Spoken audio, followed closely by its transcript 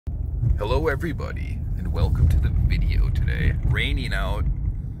Hello everybody, and welcome to the video today. Raining out,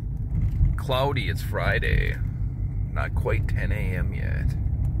 cloudy, it's Friday, not quite 10 a.m. yet.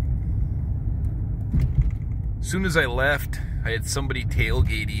 As soon as I left, I had somebody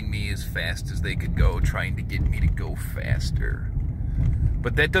tailgating me as fast as they could go, trying to get me to go faster.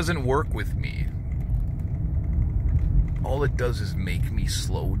 But that doesn't work with me. All it does is make me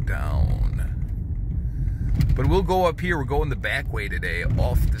slow down. But we'll go up here. We're going the back way today,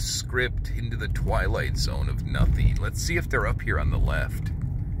 off the script into the twilight zone of nothing. Let's see if they're up here on the left.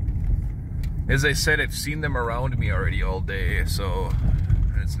 As I said, I've seen them around me already all day, so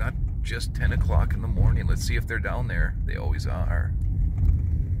it's not just 10 o'clock in the morning. Let's see if they're down there. They always are.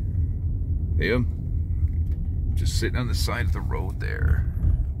 Hey, just sitting on the side of the road there.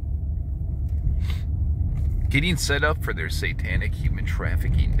 Getting set up for their satanic human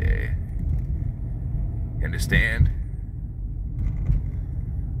trafficking day. You understand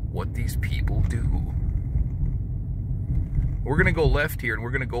what these people do? We're gonna go left here and we're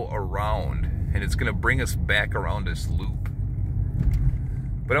gonna go around, and it's gonna bring us back around this loop.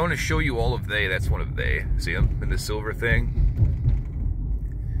 But I want to show you all of they. That's one of they. See them in the silver thing?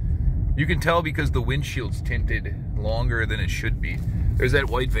 You can tell because the windshield's tinted longer than it should be. There's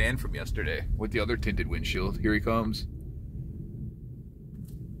that white van from yesterday with the other tinted windshield. Here he comes.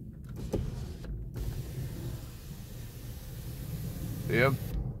 Yep.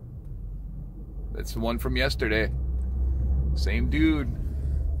 That's the one from yesterday. Same dude.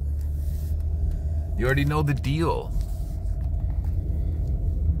 You already know the deal.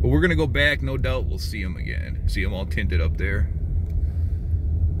 But we're gonna go back, no doubt we'll see him again. See him all tinted up there?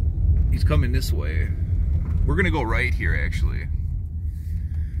 He's coming this way. We're gonna go right here, actually.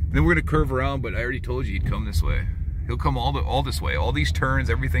 And then we're gonna curve around, but I already told you he'd come this way. He'll come all this way. All these turns,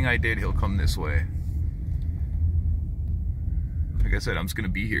 everything I did, he'll come this way. Like I said, I'm just gonna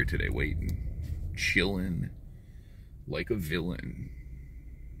be here today, waiting, chilling, like a villain.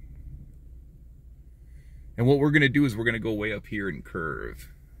 And what we're gonna do is we're gonna go way up here and curve.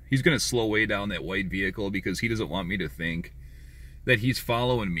 He's gonna slow way down that white vehicle because he doesn't want me to think that he's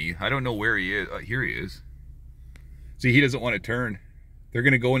following me. I don't know where he is. Here he is. See, he doesn't want to turn. They're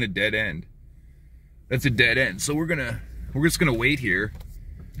gonna go in a dead end. That's a dead end. So we're just gonna wait here.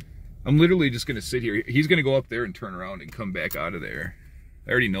 I'm literally just gonna sit here. He's gonna go up there and turn around and come back out of there.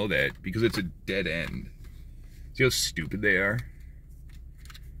 I already know that because it's a dead end. See how stupid they are?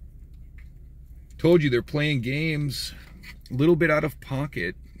 Told you they're playing games a little bit out of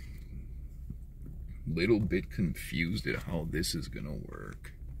pocket. Little bit confused at how this is gonna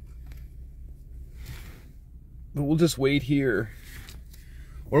work. But we'll just wait here.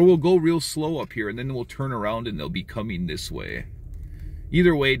 Or we'll go real slow up here and then we'll turn around and they'll be coming this way.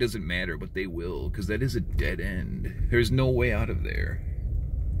 Either way, it doesn't matter, but they will, because that is a dead end. There's no way out of there.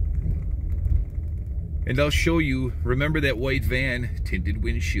 And I'll show you, remember that white van, tinted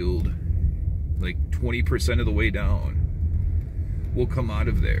windshield, like 20% of the way down. We'll come out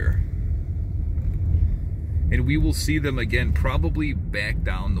of there. And we will see them again, probably back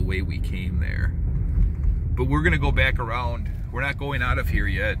down the way we came there. But we're gonna go back around. We're not going out of here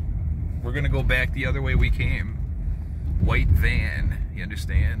yet. We're gonna go back the other way we came. White van, you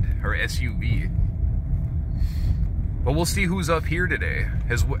understand? Or SUV. But we'll see who's up here today.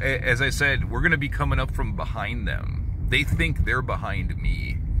 As I said, we're gonna be coming up from behind them. They think they're behind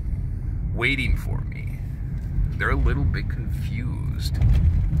me, waiting for me. They're a little bit confused.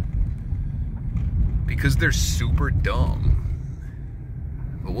 Because they're super dumb.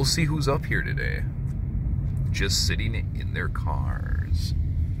 But we'll see who's up here today. Just sitting in their cars.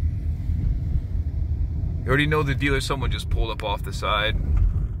 You already know the deal. Someone just pulled up off the side.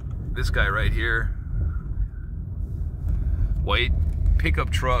 This guy right here. White pickup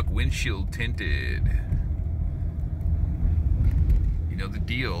truck, windshield tinted. You know the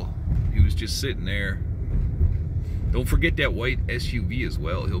deal. He was just sitting there. Don't forget that white SUV as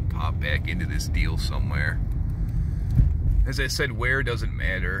well. He'll pop back into this deal somewhere. As I said, where doesn't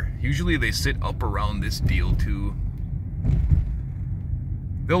matter. Usually they sit up around this deal too.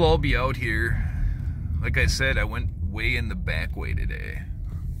 They'll all be out here. Like I said, I went way in the back way today.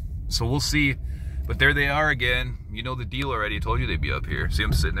 So we'll see. But there they are again. You know the deal already. I told you they'd be up here. See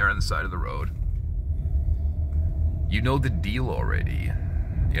them sitting there on the side of the road. You know the deal already.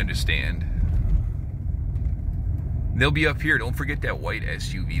 You understand? They'll be up here. Don't forget that white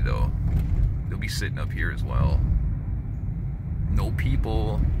SUV though. They'll be sitting up here as well. No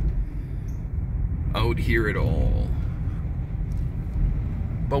people out here at all.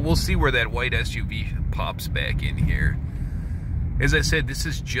 But we'll see where that white SUV pops back in here. As I said, this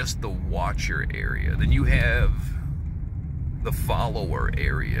is just the watcher area. Then you have the follower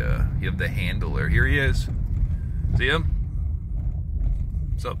area. You have the handler. Here he is. See him?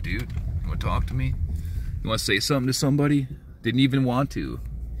 What's up, dude? You want to talk to me? You want to say something to somebody? Didn't even want to.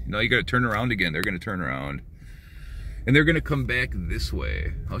 No, you got to turn around again. They're going to turn around. And they're going to come back this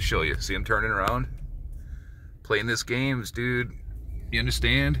way. I'll show you. See him turning around? Playing this games, dude. You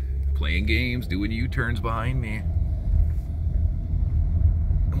understand? Playing games, doing U-turns behind me.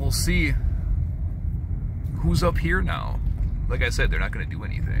 And we'll see who's up here now. Like I said, they're not going to do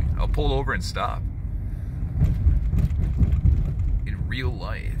anything. I'll pull over and stop. In real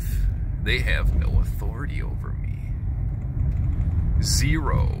life, they have no authority over me.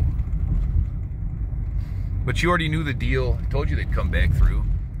 Zero. But you already knew the deal. I told you they'd come back through.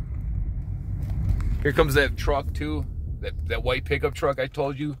 Here comes that truck too. That white pickup truck I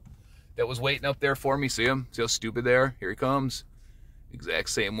told you that was waiting up there for me. See him? See how stupid they are? Here he comes. Exact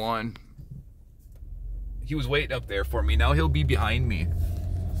same one. He was waiting up there for me. Now he'll be behind me,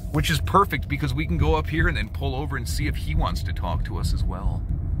 which is perfect because we can go up here and then pull over and see if he wants to talk to us as well.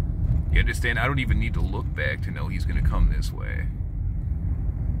 You understand? I don't even need to look back to know he's going to come this way.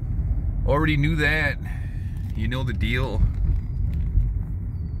 Already knew that. You know the deal.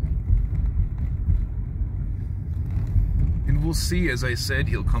 And we'll see. As I said,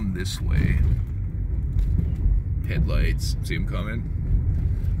 he'll come this way. Headlights. See him coming?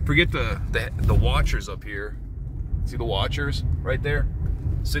 Forget the watchers up here. See the watchers right there?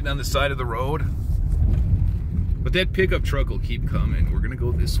 Sitting on the side of the road. But that pickup truck will keep coming. We're going to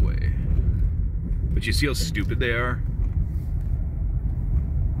go this way. But you see how stupid they are?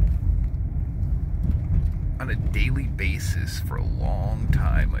 On a daily basis for a long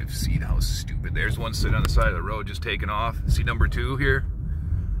time, I've seen how stupid. There's one sitting on the side of the road just taking off. See number 2 here?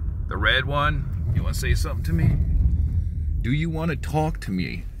 The red one? You want to say something to me? Do you want to talk to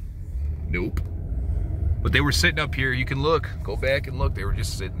me? Nope. But they were sitting up here. You can look. Go back and look. They were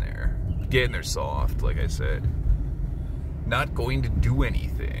just sitting there. Getting there soft, like I said. Not going to do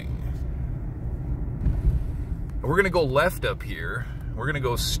anything. And we're going to go left up here. We're going to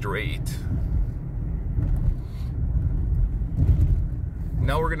go straight.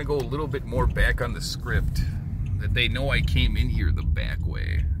 Now we're going to go a little bit more back on the script. That they know I came in here the back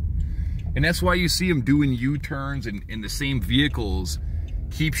way. And that's why you see them doing U-turns and the same vehicles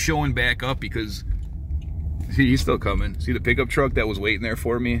keep showing back up because, see, he's still coming. See the pickup truck that was waiting there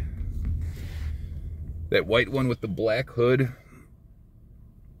for me? That white one with the black hood.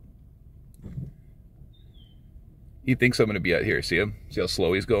 He thinks I'm going to be out here. See him? See how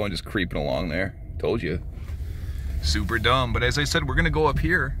slow he's going? Just creeping along there. Told you. Super dumb. But as I said, we're going to go up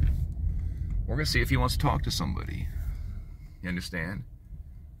here. We're going to see if he wants to talk to somebody. You understand?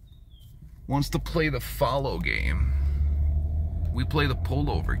 Wants to play the follow game. We play the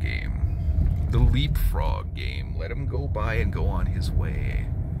pullover game. The leapfrog game. Let him go by and go on his way.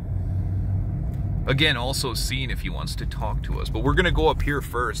 Again, also seeing if he wants to talk to us. But we're going to go up here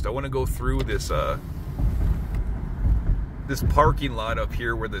first. I want to go through this this parking lot up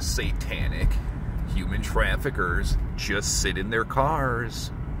here where the satanic human traffickers just sit in their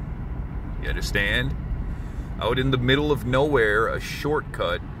cars. You understand? Out in the middle of nowhere, a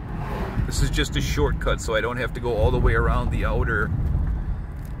shortcut. This is just a shortcut so I don't have to go all the way around the outer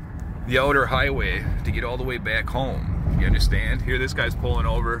highway to get all the way back home. You understand? Here this guy's pulling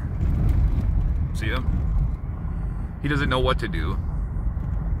over. See him? He doesn't know what to do.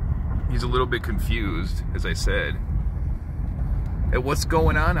 He's a little bit confused, as I said, at what's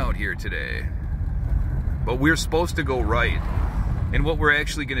going on out here today. But we're supposed to go right. And what we're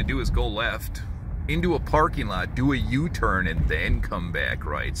actually going to do is go left into a parking lot, do a U-turn, and then come back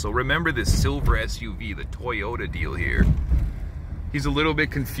right. So remember this silver SUV, the Toyota deal here. He's a little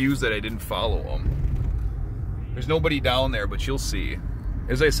bit confused that I didn't follow him. There's nobody down there, but you'll see.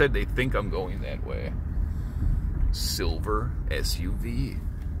 As I said, they think I'm going that way. Silver SUV.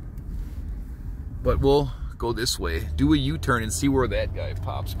 But we'll go this way, do a U-turn, and see where that guy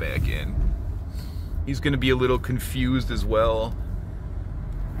pops back in. He's going to be a little confused as well.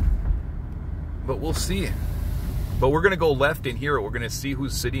 But we'll see. But we're going to go left in here. We're going to see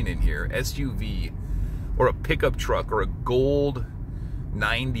who's sitting in here. SUV, or a pickup truck, or a gold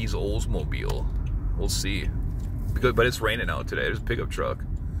 90s Oldsmobile. We'll see. But it's raining out today. There's a pickup truck.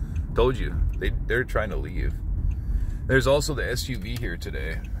 Told you. They're trying to leave. There's also the SUV here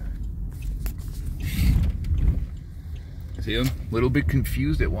today. See him? A little bit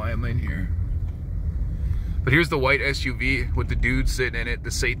confused at why I'm in here. But here's the white SUV with the dude sitting in it, the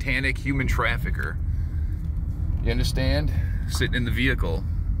satanic human trafficker. You understand? Sitting in the vehicle.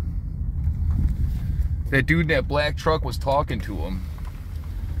 That dude in that black truck was talking to him.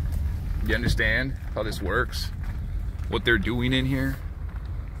 You understand how this works? what they're doing in here.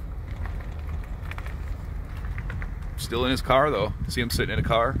 Still in his car though. See him sitting in a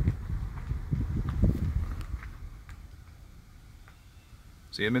car?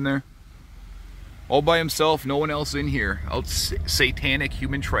 See him in there? All by himself, no one else in here. Out satanic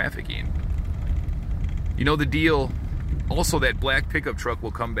human trafficking. You know the deal. Also, that black pickup truck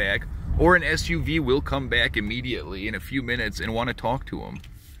will come back, or an SUV will come back immediately in a few minutes and want to talk to him.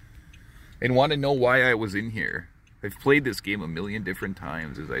 And want to know why I was in here. I've played this game a million different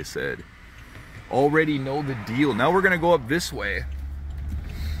times, as I said. Already know the deal. Now we're going to go up this way.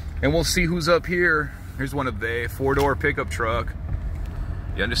 And we'll see who's up here. Here's one of the 4-door pickup truck.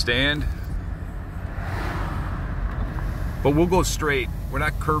 You understand? But we'll go straight. We're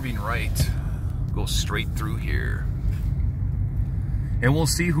not curving right. We'll go straight through here. And we'll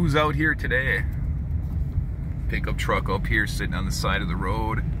see who's out here today. Pickup truck up here sitting on the side of the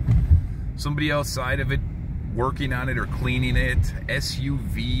road. Somebody outside of it working on it or cleaning it.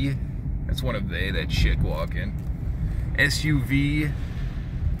 SUV. That's one of that chick walking. SUV.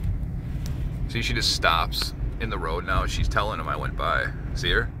 See, she just stops in the road now. She's telling him I went by.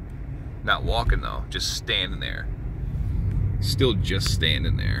 See her? Not walking though, just standing there. Still just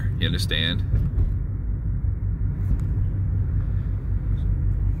standing there. You understand?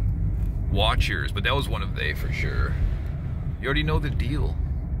 Watchers, but that was one of they for sure. You already know the deal.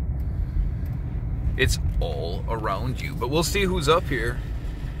 It's all around you. But we'll see who's up here.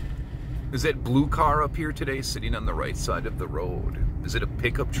 Is that blue car up here today sitting on the right side of the road? Is it a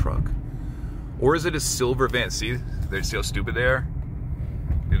pickup truck? Or is it a silver van? See how stupid they are?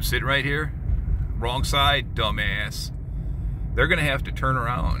 Them sitting right here? Wrong side, dumbass. They're gonna have to turn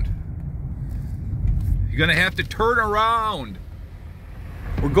around. You're gonna have to turn around.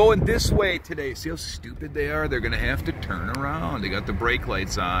 We're going this way today. See how stupid they are? They're gonna have to turn around. They got the brake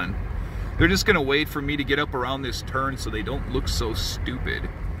lights on. They're just gonna wait for me to get up around this turn so they don't look so stupid.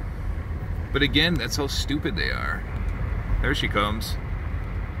 But again, that's how stupid they are. There she comes.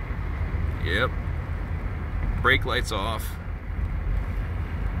 Yep. Brake lights off.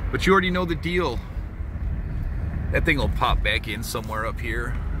 But you already know the deal. That thing will pop back in somewhere up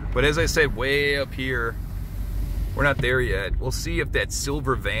here. But as I said, way up here, we're not there yet. We'll see if that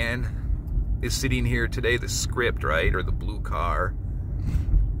silver van is sitting here today, the script, right? Or the blue car.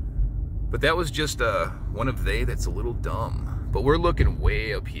 But that was just one of they that's a little dumb. But we're looking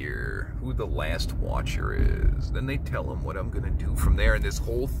way up here, who the last watcher is. Then they tell them what I'm gonna do from there, and this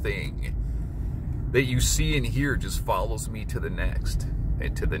whole thing that you see in here just follows me to the next,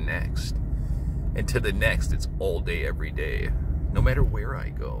 and to the next, and to the next. It's all day, every day, no matter where I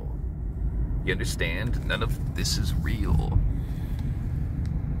go. You understand? None of this is real.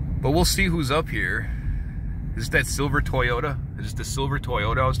 But we'll see who's up here. Is that silver Toyota? Is this the silver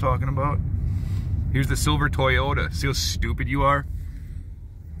Toyota I was talking about? Here's the silver Toyota. See how stupid you are?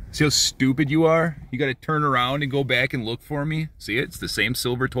 See how stupid you are? You gotta turn around and go back and look for me. See it? It's the same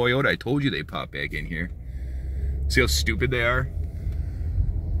silver Toyota. I told you they pop back in here. See how stupid they are?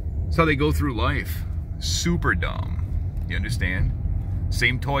 That's how they go through life. Super dumb. You understand?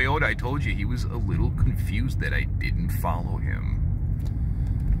 Same Toyota. I told you he was a little confused that I didn't follow him.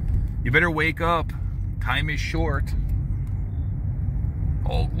 You better wake up. Time is short.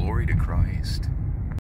 All glory to Christ.